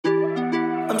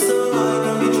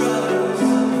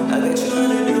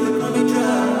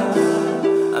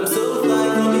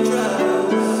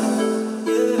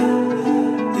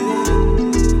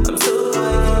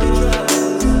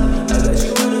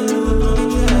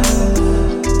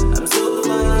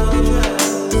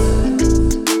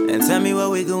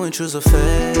going through so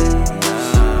fast.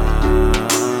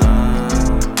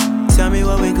 Tell me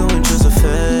why we going through so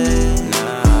fast.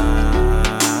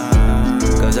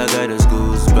 Cause I got those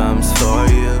goosebumps for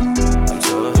you. I'm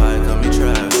so high, call me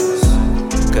Travis.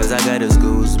 Cause I got those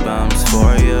goosebumps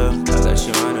for you. I got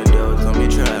you on a dope, call me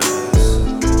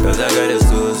Travis. Cause I got those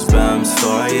goosebumps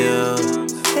for you.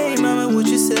 Hey mama, what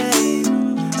you say?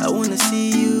 I wanna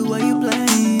see you while you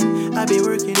playing. I be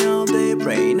working all day,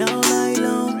 praying all night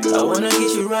long. I wanna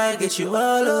get you right, get you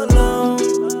all alone.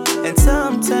 And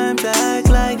sometimes I act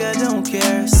like I don't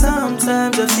care.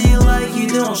 Sometimes I feel like you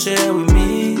don't share with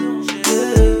me.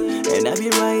 Yeah. And I be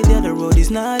right that the road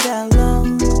is not that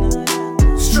long.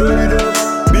 Straight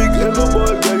up, big ego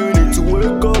boy, girl, you need to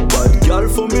wake up. Bad girl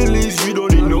families, you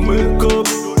don't need no makeup.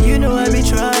 You know I be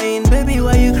trying, baby,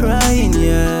 why you crying,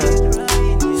 yeah.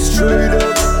 Straight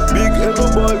up, big ego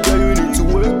boy, girl, you need to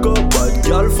wake up. Bad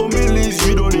girl families,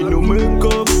 you don't need no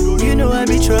makeup. You know I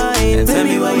be trying, and tell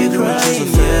me why you crying,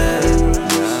 yeah.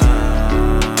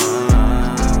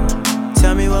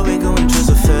 Tell me why we going through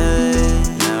so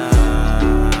fast.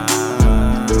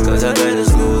 Cause I got those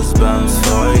goosebumps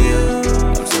for you.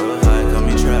 I'm so high, call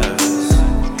me Travis.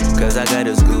 Cause I got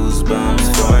those goosebumps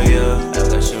for you. I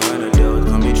got you on a dope,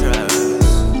 call me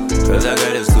Travis. Cause I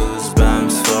got those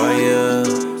goosebumps for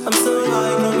you. I'm so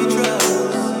high, call me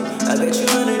Travis. I got you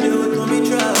on a dope, call me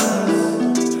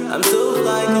Travis. I'm so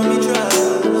high, call me Travis.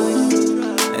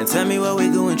 And tell me why we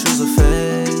going through so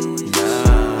fast.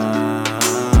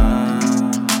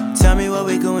 Tell me why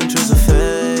we going through so fast.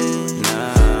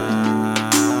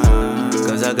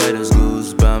 Cause I got those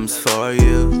goosebumps for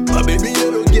you. My baby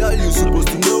yellow girl, you supposed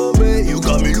to know me. You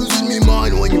got me losing me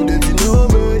mind when you didn't know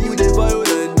me. You the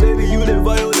violent, baby, you the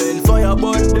violent. Fire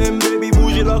burn them, baby,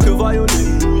 bougie like a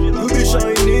violin. You be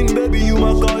shining, baby, you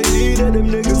my Kylie. Let them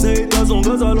niggas hate as long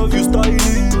as I love you styling.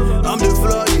 I'm the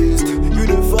flyest, you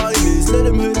the finest. Let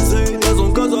them haters hate as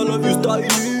long as I love you styling.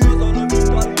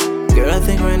 Girl, I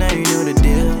think right now you know the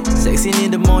deal. Sexy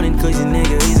in the morning cause your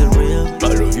nigga, he's a real.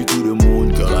 I love you to the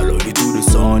moon, girl, I love you to the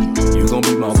sun. You gon'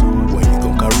 be my boo when you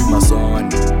gon' carry my son.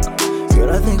 Girl,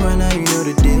 I think right now you know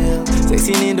the deal.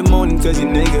 Sexy in the morning cause your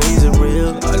nigga, he's a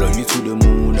real. I love you to the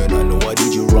moon and I know I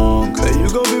did you wrong. And you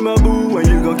gon' be my boo when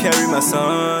you gon' carry my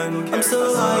son. I'm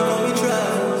so high, call me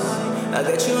Travis. I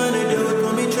got you on the dope,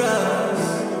 call me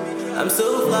Travis. I'm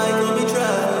so fly, call me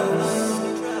Travis.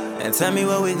 And tell me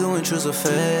why we going through so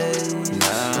fast.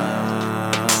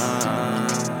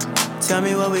 Tell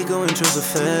me why we going through so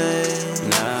fast.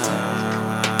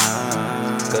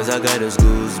 Cause I got those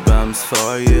goosebumps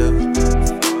for you.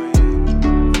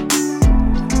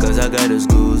 Cause I got those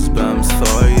goosebumps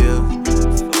for you.